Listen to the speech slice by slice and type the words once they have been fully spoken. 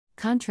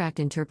Contract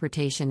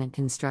interpretation and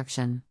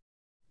construction.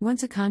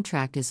 Once a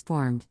contract is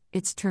formed,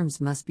 its terms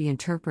must be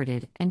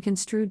interpreted and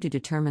construed to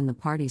determine the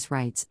parties'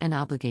 rights and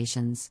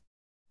obligations.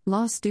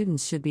 Law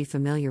students should be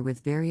familiar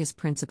with various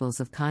principles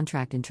of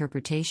contract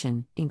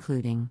interpretation,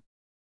 including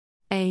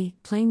a.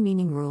 Plain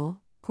meaning rule.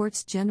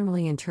 Courts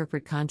generally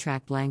interpret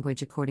contract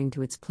language according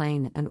to its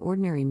plain and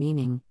ordinary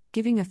meaning,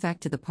 giving effect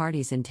to the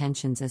parties'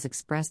 intentions as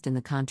expressed in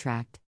the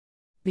contract.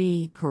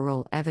 B.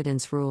 Parole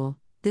evidence rule.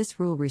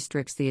 This rule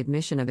restricts the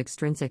admission of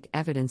extrinsic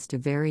evidence to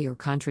vary or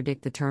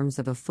contradict the terms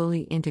of a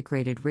fully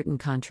integrated written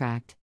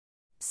contract.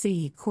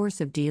 C. Course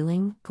of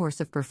dealing,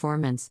 course of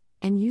performance,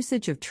 and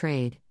usage of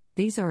trade.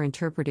 These are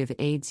interpretive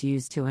aids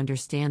used to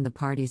understand the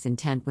parties'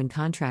 intent when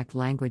contract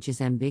language is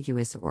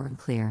ambiguous or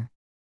unclear.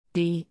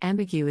 D.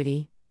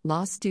 Ambiguity.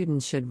 Law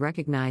students should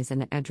recognize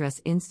and address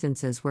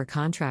instances where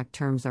contract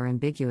terms are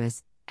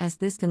ambiguous, as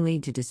this can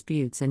lead to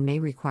disputes and may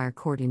require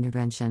court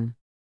intervention.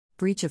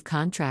 Breach of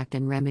contract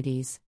and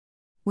remedies.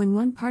 When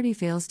one party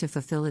fails to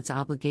fulfill its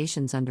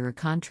obligations under a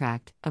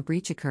contract, a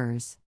breach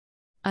occurs.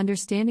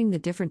 Understanding the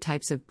different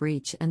types of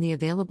breach and the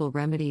available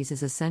remedies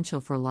is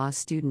essential for law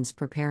students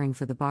preparing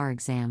for the bar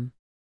exam.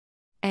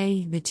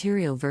 A.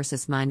 Material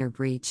versus minor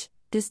breach.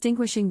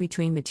 Distinguishing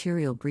between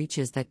material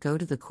breaches that go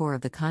to the core of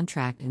the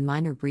contract and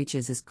minor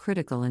breaches is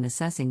critical in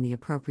assessing the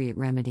appropriate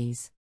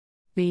remedies.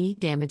 B.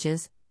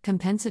 Damages.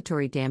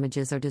 Compensatory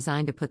damages are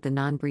designed to put the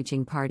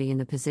non-breaching party in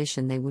the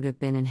position they would have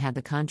been in had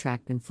the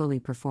contract been fully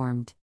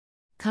performed.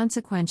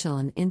 Consequential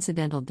and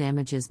incidental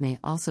damages may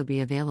also be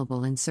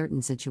available in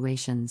certain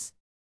situations.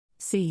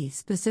 C.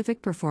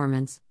 Specific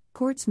performance.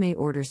 Courts may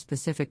order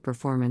specific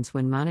performance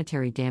when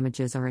monetary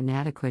damages are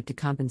inadequate to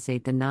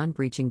compensate the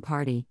non-breaching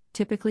party,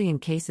 typically in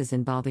cases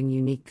involving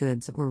unique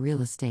goods or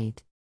real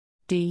estate.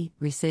 D.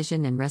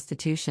 Rescission and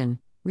restitution.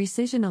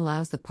 Rescission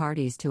allows the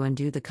parties to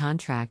undo the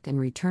contract and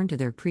return to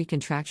their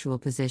pre-contractual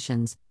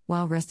positions,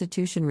 while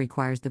restitution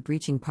requires the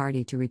breaching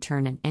party to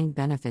return any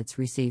benefits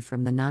received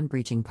from the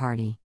non-breaching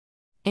party.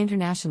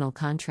 International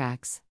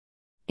contracts.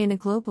 In a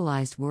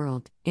globalized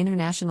world,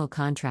 international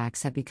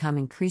contracts have become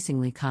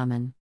increasingly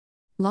common.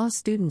 Law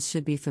students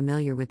should be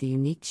familiar with the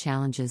unique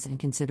challenges and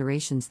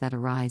considerations that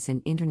arise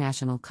in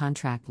international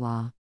contract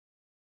law.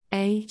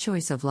 A.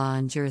 Choice of law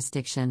and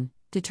jurisdiction.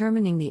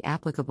 Determining the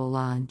applicable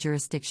law and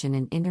jurisdiction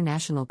in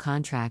international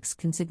contracts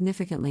can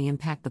significantly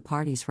impact the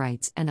parties'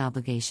 rights and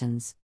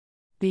obligations.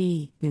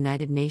 B.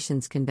 United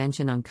Nations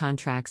Convention on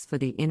Contracts for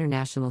the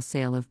International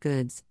Sale of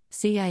Goods,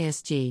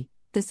 CISG.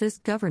 This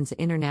governs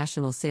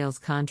international sales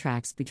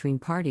contracts between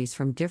parties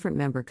from different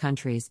member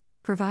countries,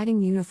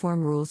 providing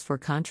uniform rules for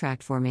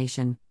contract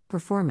formation,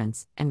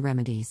 performance, and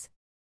remedies.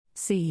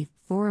 C.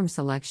 Forum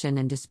selection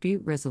and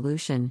dispute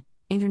resolution.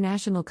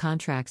 International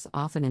contracts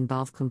often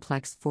involve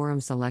complex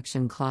forum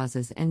selection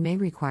clauses and may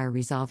require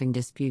resolving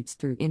disputes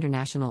through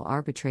international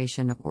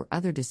arbitration or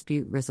other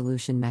dispute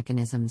resolution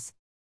mechanisms.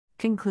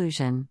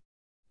 Conclusion.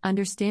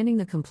 Understanding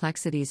the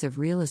complexities of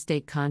real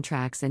estate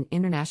contracts and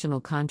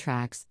international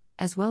contracts,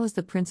 as well as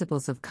the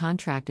principles of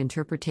contract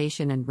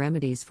interpretation and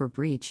remedies for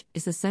breach,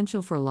 is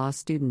essential for law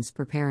students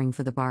preparing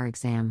for the bar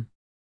exam.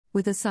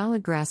 With a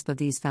solid grasp of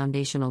these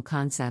foundational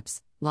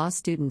concepts, law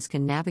students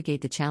can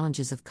navigate the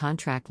challenges of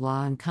contract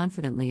law and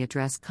confidently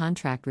address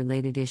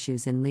contract-related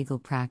issues in legal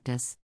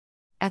practice.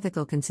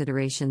 Ethical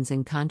considerations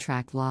in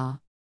contract law.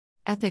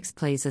 Ethics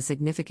plays a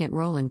significant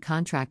role in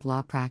contract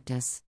law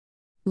practice.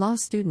 Law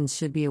students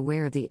should be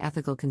aware of the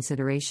ethical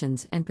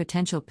considerations and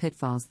potential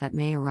pitfalls that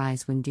may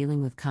arise when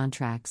dealing with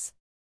contracts.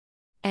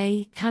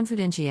 A.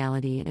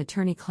 Confidentiality and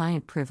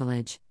attorney-client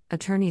privilege.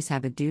 Attorneys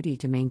have a duty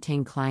to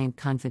maintain client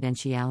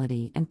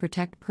confidentiality and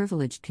protect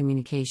privileged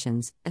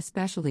communications,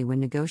 especially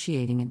when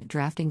negotiating and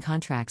drafting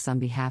contracts on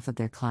behalf of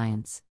their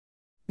clients.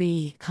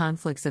 B.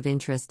 Conflicts of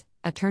interest.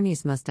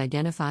 Attorneys must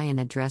identify and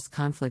address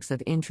conflicts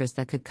of interest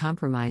that could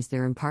compromise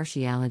their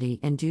impartiality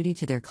and duty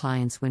to their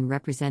clients when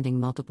representing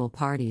multiple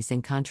parties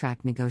in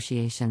contract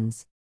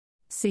negotiations.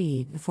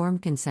 C.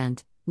 Informed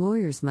consent.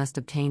 Lawyers must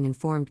obtain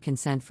informed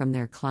consent from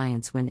their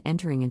clients when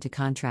entering into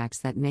contracts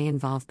that may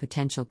involve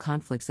potential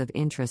conflicts of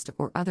interest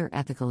or other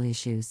ethical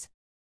issues.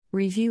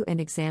 Review and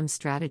exam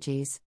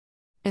strategies.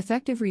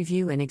 Effective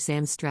review and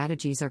exam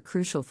strategies are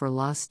crucial for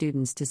law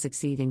students to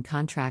succeed in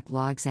contract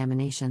law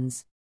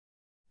examinations.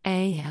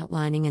 A.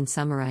 Outlining and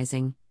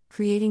summarizing.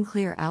 Creating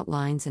clear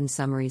outlines and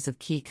summaries of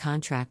key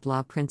contract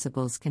law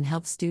principles can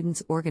help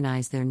students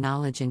organize their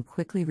knowledge and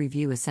quickly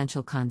review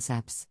essential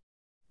concepts.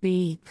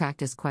 B.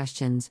 Practice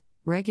questions.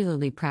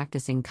 Regularly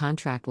practicing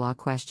contract law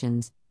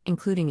questions,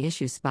 including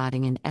issue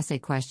spotting and essay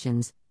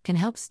questions, can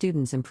help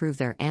students improve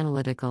their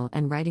analytical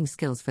and writing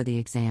skills for the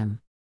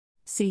exam.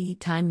 C.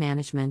 Time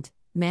management.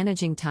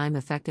 Managing time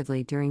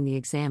effectively during the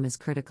exam is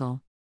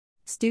critical.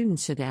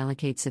 Students should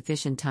allocate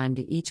sufficient time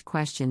to each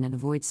question and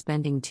avoid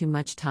spending too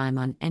much time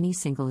on any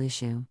single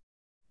issue.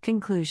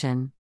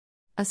 Conclusion.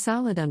 A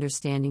solid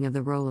understanding of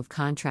the role of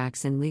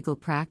contracts in legal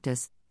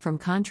practice, from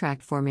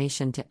contract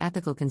formation to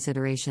ethical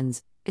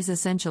considerations, is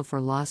essential for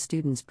law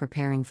students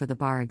preparing for the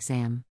bar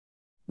exam.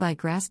 By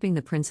grasping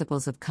the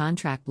principles of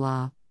contract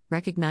law,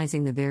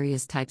 recognizing the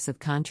various types of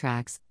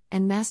contracts,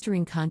 and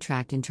mastering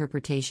contract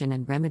interpretation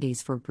and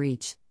remedies for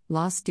breach,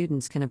 law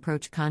students can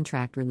approach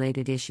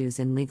contract-related issues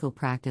in legal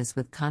practice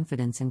with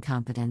confidence and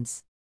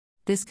competence.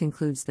 This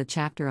concludes the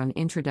chapter on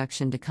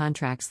Introduction to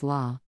Contracts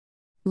Law.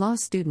 Law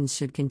students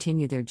should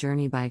continue their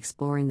journey by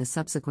exploring the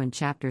subsequent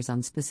chapters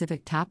on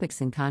specific topics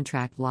in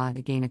contract law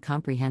to gain a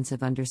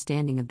comprehensive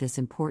understanding of this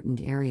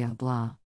important area of law.